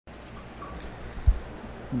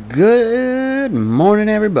Good morning,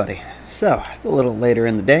 everybody. So, it's a little later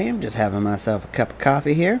in the day. I'm just having myself a cup of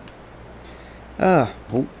coffee here.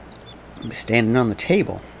 I'm standing on the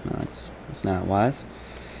table. Well, that's not wise.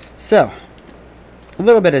 So, a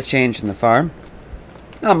little bit has changed in the farm.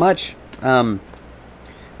 Not much.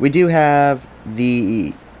 We do have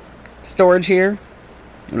the storage here,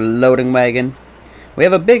 loading wagon. We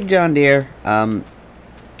have a big John Deere.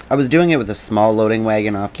 I was doing it with a small loading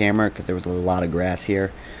wagon off camera because there was a lot of grass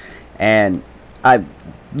here. And I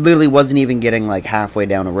literally wasn't even getting like halfway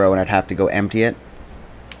down a row and I'd have to go empty it.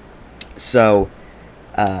 So,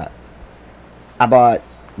 I bought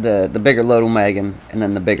the bigger loading wagon and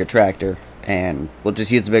then the bigger tractor. And we'll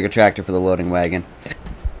just use the bigger tractor for the loading wagon.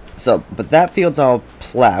 So, but that field's all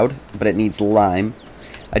plowed, but it needs lime.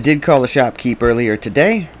 I did call the shopkeep earlier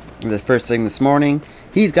today, the first thing this morning.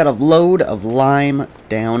 He's got a load of lime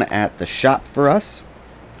down at the shop for us.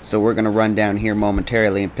 So we're going to run down here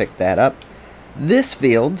momentarily and pick that up. This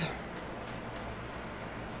field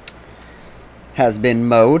has been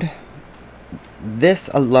mowed. This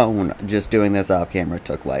alone, just doing this off camera,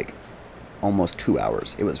 took like almost 2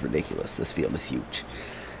 hours. It was ridiculous. This field is huge.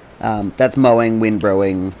 That's mowing,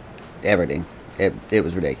 windrowing, everything. It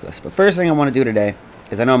was ridiculous. But first thing I want to do today,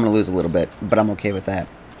 is I know I'm going to lose a little bit, but I'm okay with that,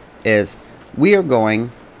 is we are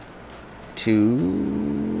going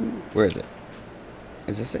to... Where is it?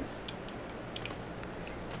 Is this it?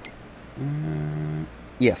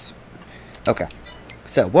 Yes. Okay.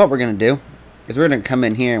 So what we're going to do is we're going to come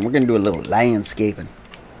in here and we're going to do a little landscaping.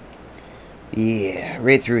 Yeah,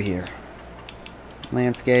 right through here.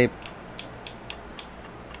 Landscape.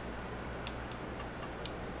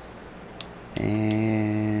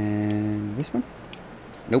 And this one?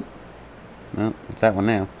 Nope. Well, it's that one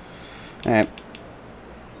now. Alright.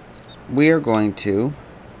 We are going to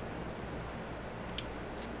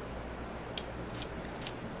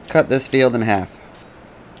cut this field in half.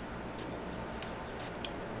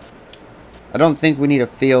 I don't think we need a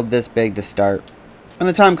field this big to start. When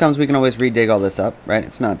the time comes, we can always redig all this up, right?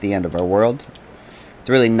 It's not the end of our world. It's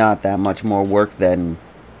really not that much more work than,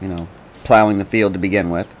 you know, plowing the field to begin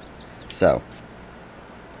with. So,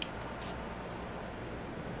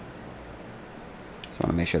 just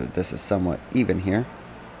want to make sure that this is somewhat even here,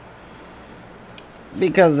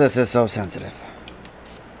 because this is so sensitive.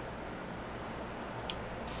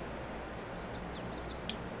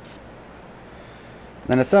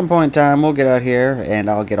 Then at some point in time, we'll get out here and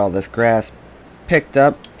I'll get all this grass picked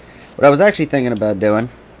up. What I was actually thinking about doing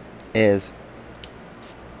is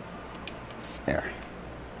there.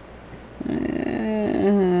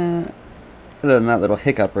 Other than that little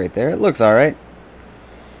hiccup right there, it looks alright.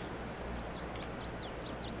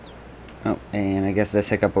 Oh, and I guess this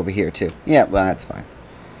hiccup over here too. Yeah, well, that's fine.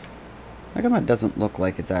 How come that doesn't look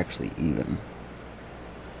like it's actually even?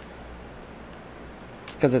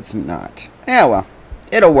 It's because it's not. Yeah, well,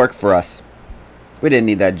 it'll work for us. We didn't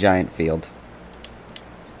need that giant field.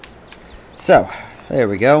 So, there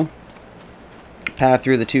we go. Path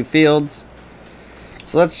through the two fields.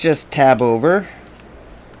 So let's just tab over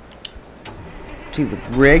to the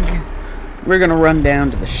rig. We're going to run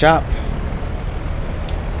down to the shop.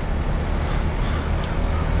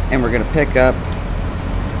 And we're going to pick up...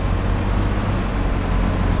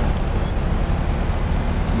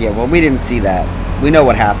 Yeah, well, we didn't see that. We know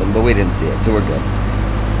what happened, but we didn't see it, so we're good.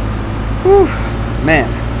 Whew, man,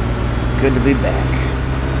 it's good to be back.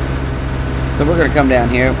 So we're going to come down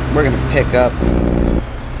here. We're going to pick up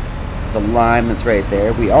the lime that's right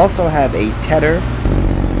there. We also have a tedder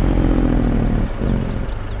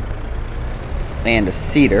and a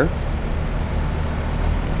cedar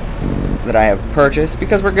that I have purchased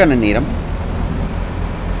because we're going to need them.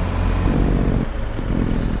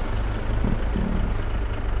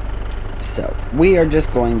 So we are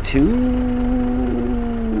just going to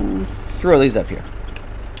throw these up here.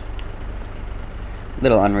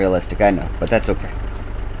 Little unrealistic, I know, but that's okay.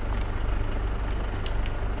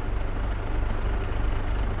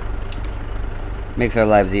 Makes our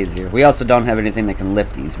lives easier. We also don't have anything that can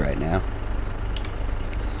lift these right now.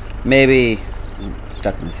 Maybe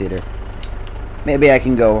stuck in the cedar. Maybe I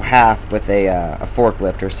can go half with a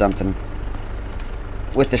forklift or something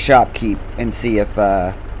with the shopkeep and see if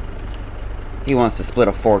he wants to split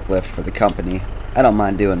a forklift for the company. I don't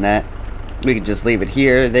mind doing that. We could just leave it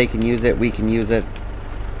here. They can use it. We can use it.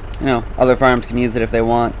 You know, other farms can use it if they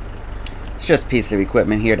want. It's just a piece of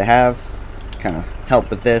equipment here to have. Kind of help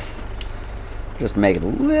with this. Just make it a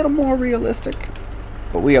little more realistic.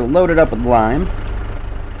 But we are loaded up with lime.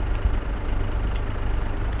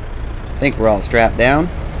 I think we're all strapped down.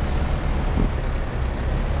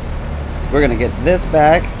 So we're going to get this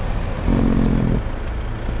back.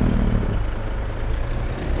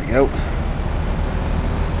 go.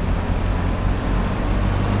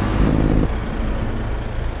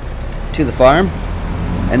 To the farm.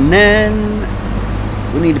 And then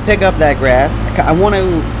we need to pick up that grass. I want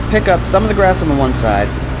to pick up some of the grass on the one side,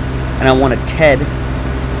 and I want to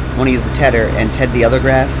use the tedder and ted the other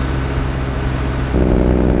grass.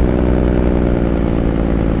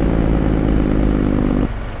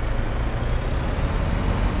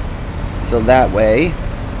 So that way,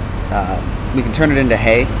 we can turn it into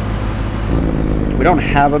hay. We don't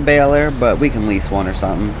have a baler, but we can lease one or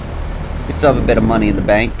something. We still have a bit of money in the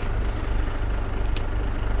bank.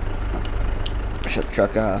 Shut the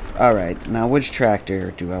truck off. Alright, now which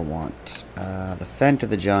tractor do I want? The Fendt or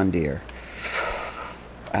the John Deere?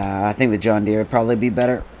 I think the John Deere would probably be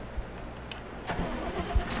better.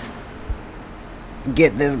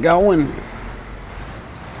 Get this going.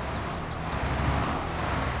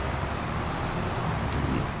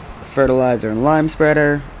 Fertilizer and lime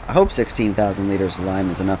spreader. I hope 16,000 liters of lime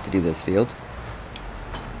is enough to do this field.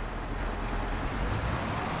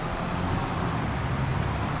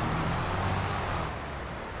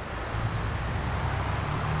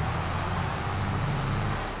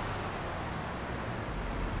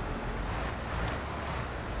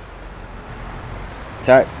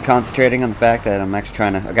 Sorry, concentrating on the fact that I'm actually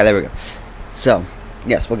trying to... Okay, there we go. So,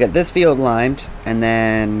 yes, we'll get this field limed, and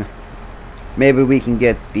then maybe we can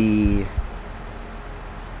get the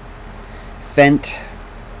Fendt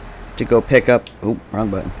to go pick up... Oh, wrong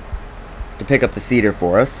button. To pick up the seeder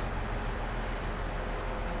for us.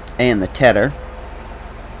 And the tedder.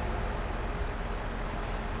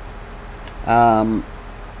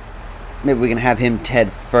 Maybe we can have him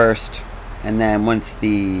ted first. And then once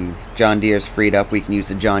the John Deere's freed up, we can use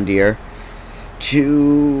the John Deere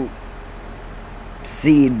to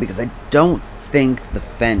seed, because I don't think the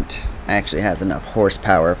Fendt actually has enough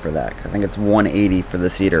horsepower for that. I think it's 180 for the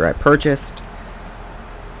seeder I purchased.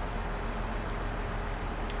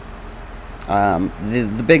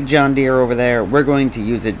 The big John Deere over there, we're going to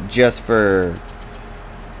use it just for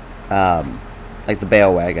like the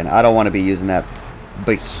bale wagon. I don't want to be using that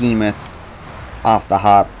behemoth off the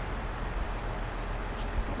hop.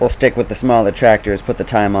 We'll stick with the smaller tractors, put the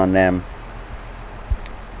time on them.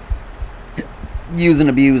 Use and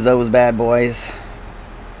abuse those bad boys.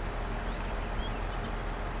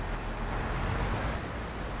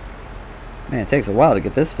 Man, it takes a while to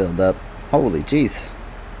get this filled up. Holy jeez.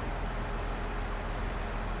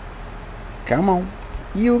 Come on.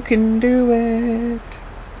 You can do it.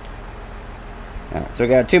 Alright, so we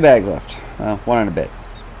got 2 bags left. One and a bit.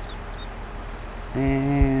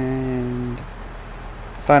 And...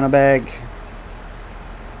 final bag.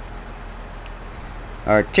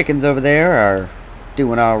 Our chickens over there are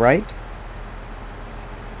doing alright.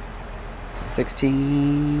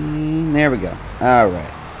 16. There we go.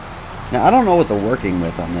 Alright. Now, I don't know what the working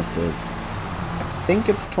width on this is. I think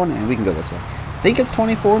it's 20. We can go this way. I think it's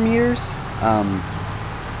 24 meters.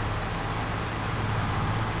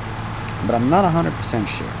 But I'm not 100%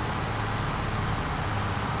 sure.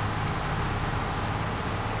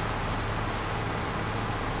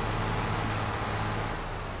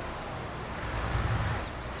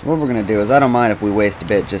 So what we're going to do is, I don't mind if we waste a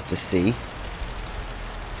bit just to see.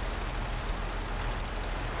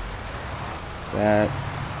 That...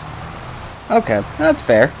 okay, that's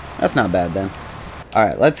fair. That's not bad then.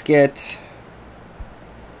 Alright, let's get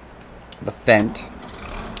the Fendt.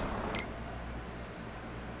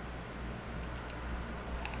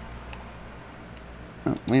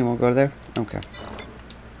 Oh, we won't go there? Okay.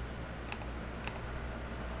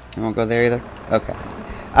 You won't go there either? Okay.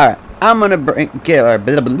 Alright, I'm gonna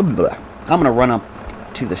I'm gonna run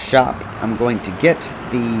up to the shop. I'm going to get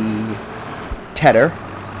the tedder,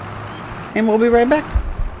 and we'll be right back.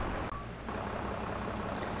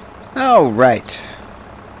 Alright.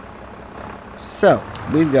 So,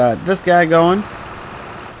 we've got this guy going.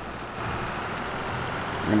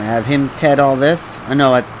 We're gonna have him ted all this. I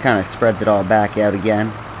know it kind of spreads it all back out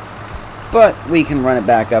again, but we can run it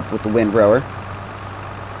back up with the windrower.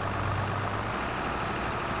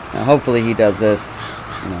 Now hopefully he does this,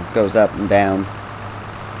 you know, goes up and down.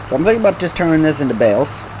 So I'm thinking about just turning this into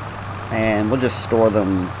bales, and we'll just store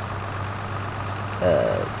them.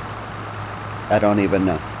 I don't even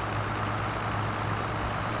know.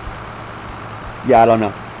 Yeah, I don't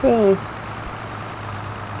know.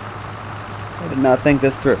 I did not think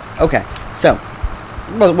this through. Okay, so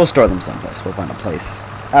we'll store them someplace. We'll find a place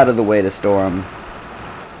out of the way to store them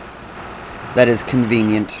that is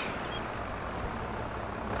convenient.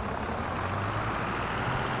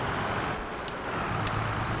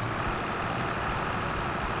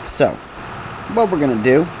 So, what we're going to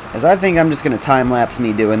do as I think I'm just going to time-lapse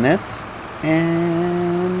me doing this.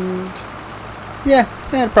 And yeah,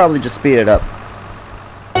 that'd probably just speed it up.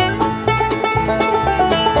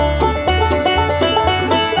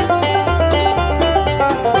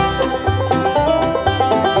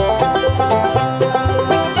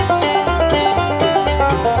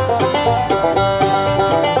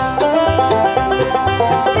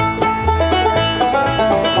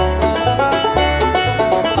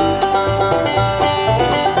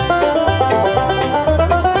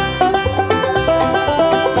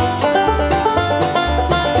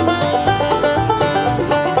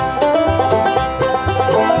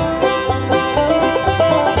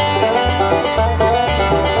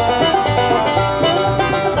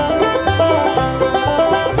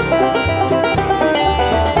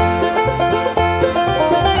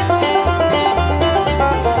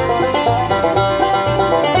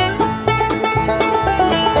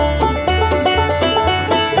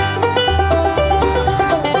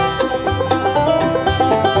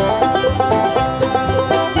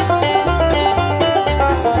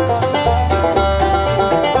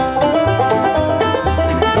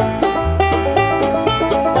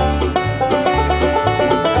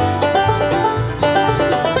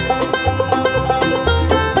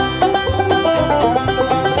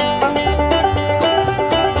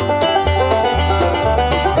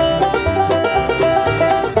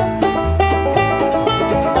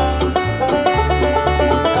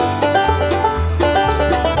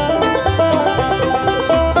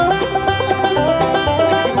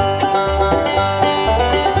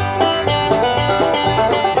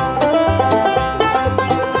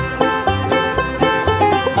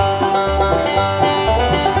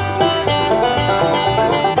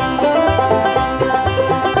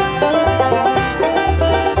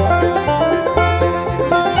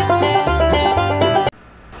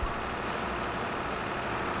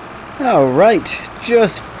 Alright,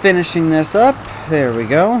 just finishing this up. There we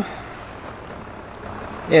go.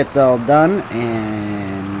 It's all done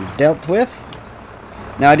and dealt with.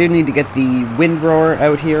 Now I do need to get the windrower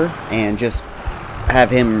out here and just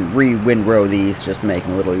have him re-windrow these just to make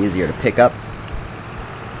them a little easier to pick up.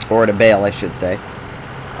 Or to bail, I should say.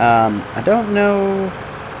 I don't know...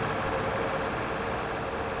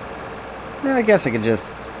 I guess I could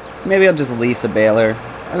just... Maybe I'll just lease a baler.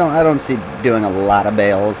 I don't see doing a lot of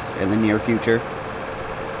bales in the near future.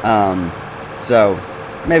 So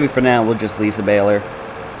maybe for now we'll just lease a baler.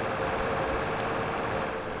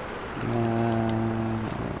 You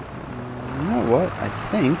know what? I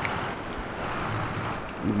think,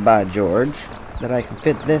 by George, that I can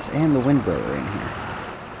fit this and the windrower in here.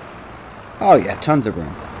 Oh yeah, tons of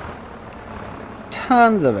room.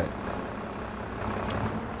 Tons of it.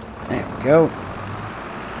 There we go.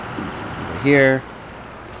 Over here.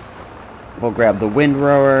 We'll grab the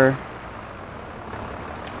windrower.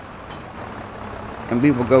 And we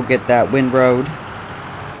will go get that windrowed.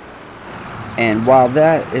 And while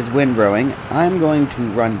that is windrowing, I'm going to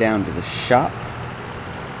run down to the shop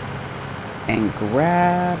and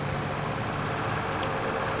grab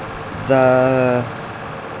the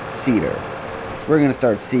seeder. We're going to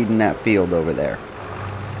start seeding that field over there.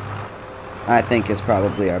 I think is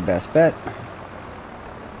probably our best bet.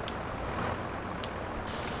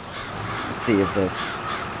 Let's see if this...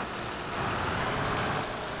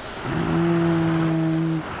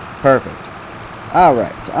 Perfect.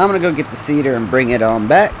 Alright, so I'm going to go get the seeder and bring it on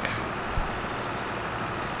back.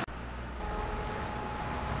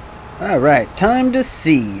 Alright, time to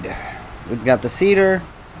seed. We've got the seeder.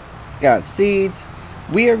 It's got seeds.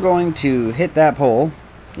 We are going to hit that pole.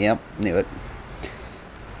 Yep, knew it.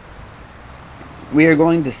 We are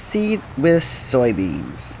going to seed with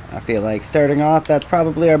soybeans. I feel like starting off, that's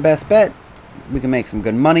probably our best bet. We can make some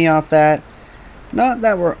good money off that. Not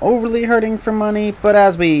that we're overly hurting for money, but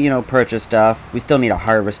as we, purchase stuff, we still need a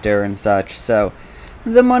harvester and such, so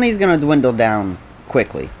the money's going to dwindle down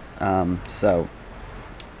quickly. So,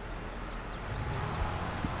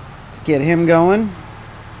 let's get him going.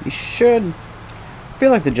 We should... I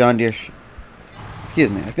feel like the John Deere...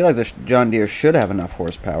 I feel like the John Deere should have enough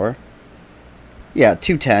horsepower. Yeah,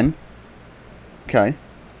 210. Okay.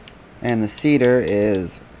 And the seeder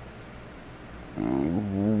is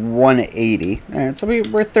 180. Alright, so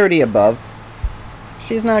we're 30 above.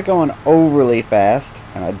 She's not going overly fast.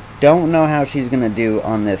 And I don't know how she's going to do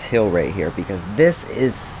on this hill right here, because this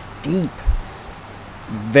is steep.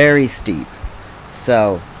 Very steep.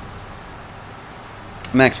 So,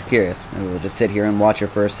 I'm actually curious. Maybe we'll just sit here and watch her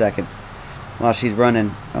for a second while she's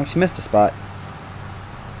running. Oh, she missed a spot.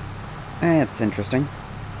 That's interesting.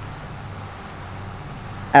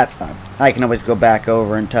 That's fine. I can always go back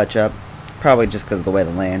over and touch up. probably just because of the way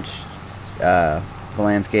the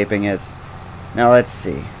landscaping is. Now let's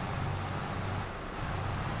see.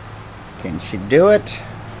 Can she do it?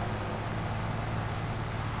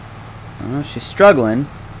 Oh, she's struggling.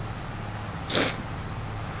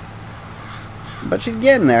 But she's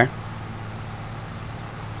getting there.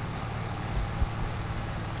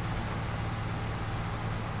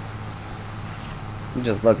 I'm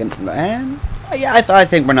just looking, and yeah, I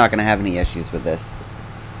think we're not going to have any issues with this.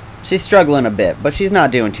 She's struggling a bit, but she's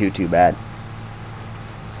not doing too bad.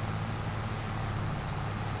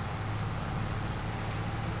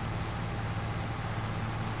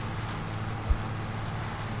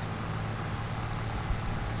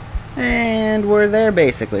 And we're there,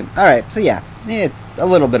 basically. Alright, so yeah, a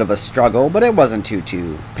little bit of a struggle, but it wasn't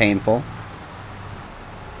too painful.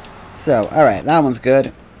 So, alright, that one's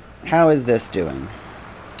good. How is this doing?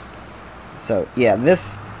 So, yeah,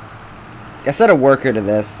 this... I set a worker to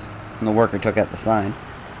this, and the worker took out the sign.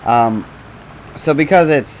 So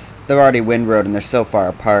because they're already windrowed and they're so far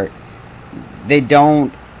apart, they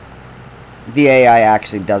don't... The AI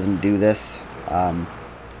actually doesn't do this.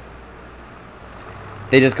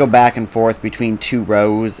 They just go back and forth between two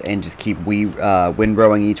rows and just keep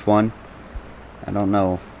windrowing each one. I don't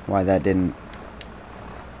know why that didn't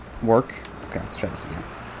work. Okay, let's try this again.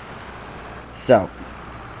 So,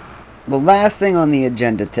 the last thing on the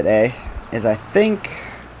agenda today is I think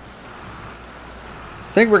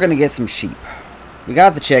we're going to get some sheep. We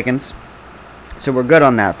got the chickens, so we're good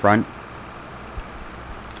on that front.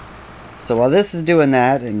 So while this is doing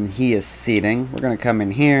that and he is seeding, we're going to come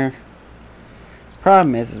in here.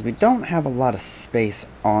 Problem is we don't have a lot of space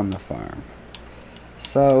on the farm.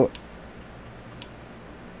 So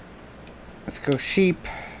let's go sheep.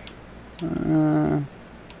 This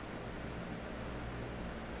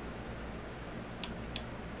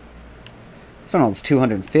one holds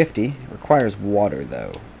 250. It requires water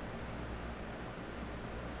though.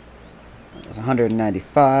 That was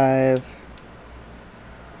 195.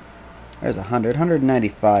 There's 100.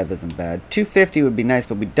 195 isn't bad. 250 would be nice,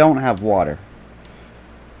 but we don't have water.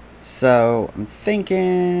 So, I'm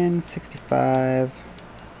thinking 65. To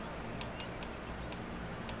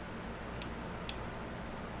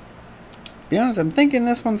be honest, I'm thinking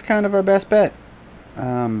this one's kind of our best bet.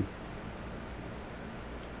 Okay,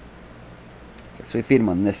 so we feed them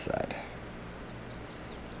on this side.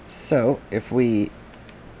 So, if we...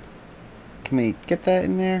 Can we get that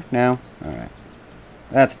in there? No? Alright.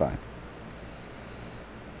 That's fine.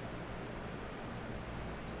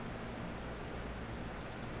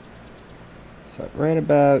 So right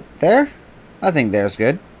about there? I think there's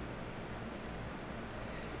good.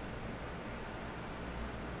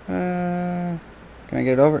 Can I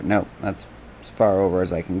get it over? No, that's as far over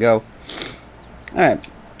as I can go. Alright.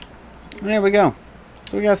 There we go.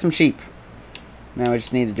 So we got some sheep. Now we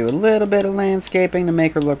just need to do a little bit of landscaping to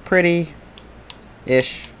make her look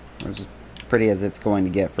pretty-ish. Or as pretty as it's going to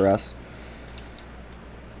get for us.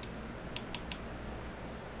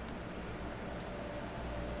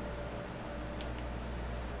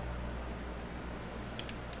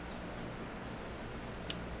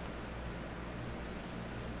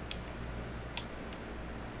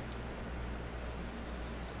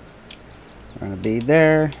 Gonna be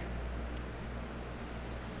there.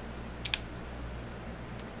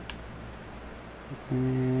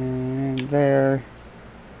 And there.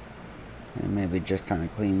 And maybe just kind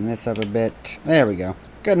of clean this up a bit. There we go.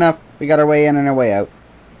 Good enough. We got our way in and our way out.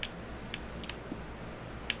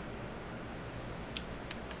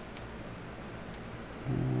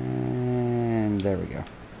 And there we go.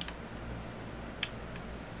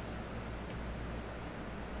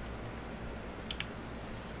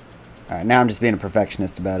 Alright, now I'm just being a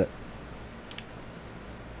perfectionist about it.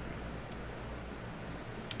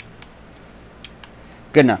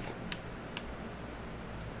 Good enough.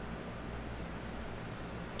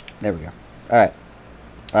 There we go. Alright.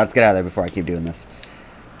 Let's get out of there before I keep doing this.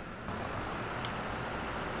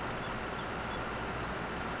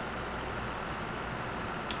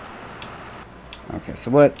 Okay,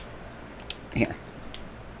 so what... Here.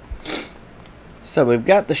 So we've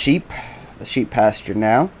got the sheep pasture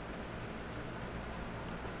now.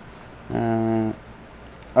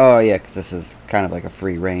 Oh yeah, because this is kind of like a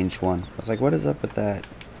free range one. I was like, what is up with that?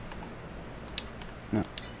 No.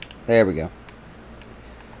 There we go.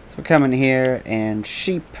 So we're coming here and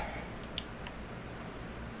sheep.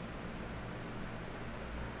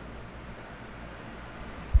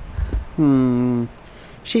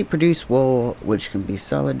 Sheep produce wool which can be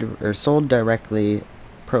sold directly,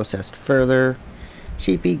 processed further.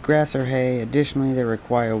 Sheep eat grass or hay. Additionally, they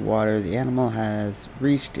require water. The animal has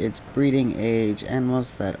reached its breeding age.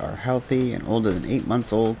 Animals that are healthy and older than 8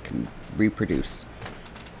 months old can reproduce.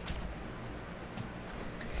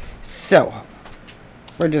 So,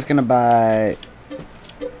 we're just going to buy...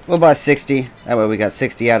 We'll buy 60. That way we got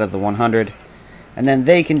 60 out of the 100. And then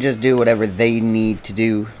they can just do whatever they need to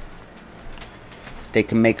do. They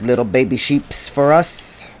can make little baby sheeps for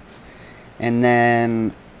us. And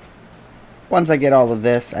then... once I get all of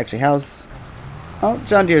this, actually, how's... oh,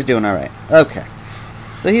 John Deere's doing alright. Okay.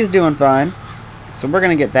 So he's doing fine. So we're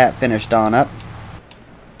going to get that finished on up.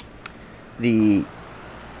 The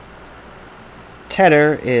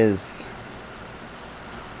tedder is...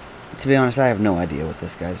 to be honest, I have no idea what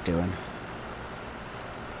this guy's doing.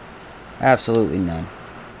 Absolutely none.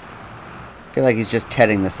 I feel like he's just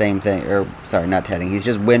tedding the same thing. Or, sorry, not tedding. He's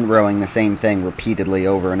just windrowing the same thing repeatedly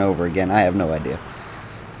over and over again. I have no idea.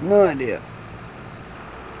 No idea.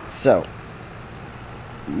 So,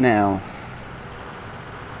 now,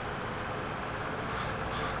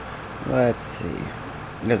 let's see.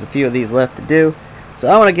 There's a few of these left to do. So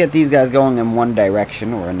I want to get these guys going in one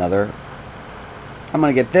direction or another. I'm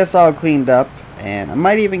going to get this all cleaned up, and I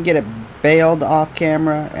might even get it baled off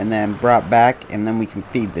camera and then brought back, and then we can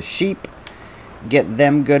feed the sheep, get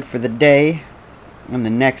them good for the day in the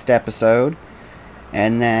next episode,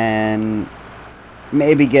 and then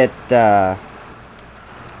maybe get the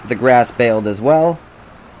grass baled as well.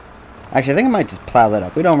 Actually, I think I might just plow that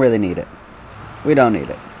up. We don't really need it. We don't need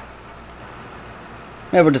it.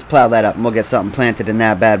 Maybe we'll just plow that up and we'll get something planted in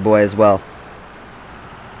that bad boy as well.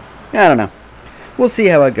 I don't know. We'll see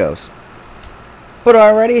how it goes. But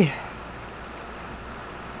already,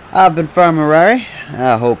 I've been Farmer Rari.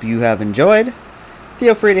 I hope you have enjoyed.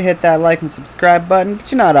 Feel free to hit that like and subscribe button,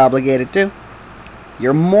 but you're not obligated to.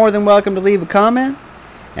 You're more than welcome to leave a comment,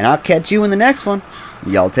 and I'll catch you in the next one.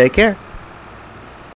 Y'all take care.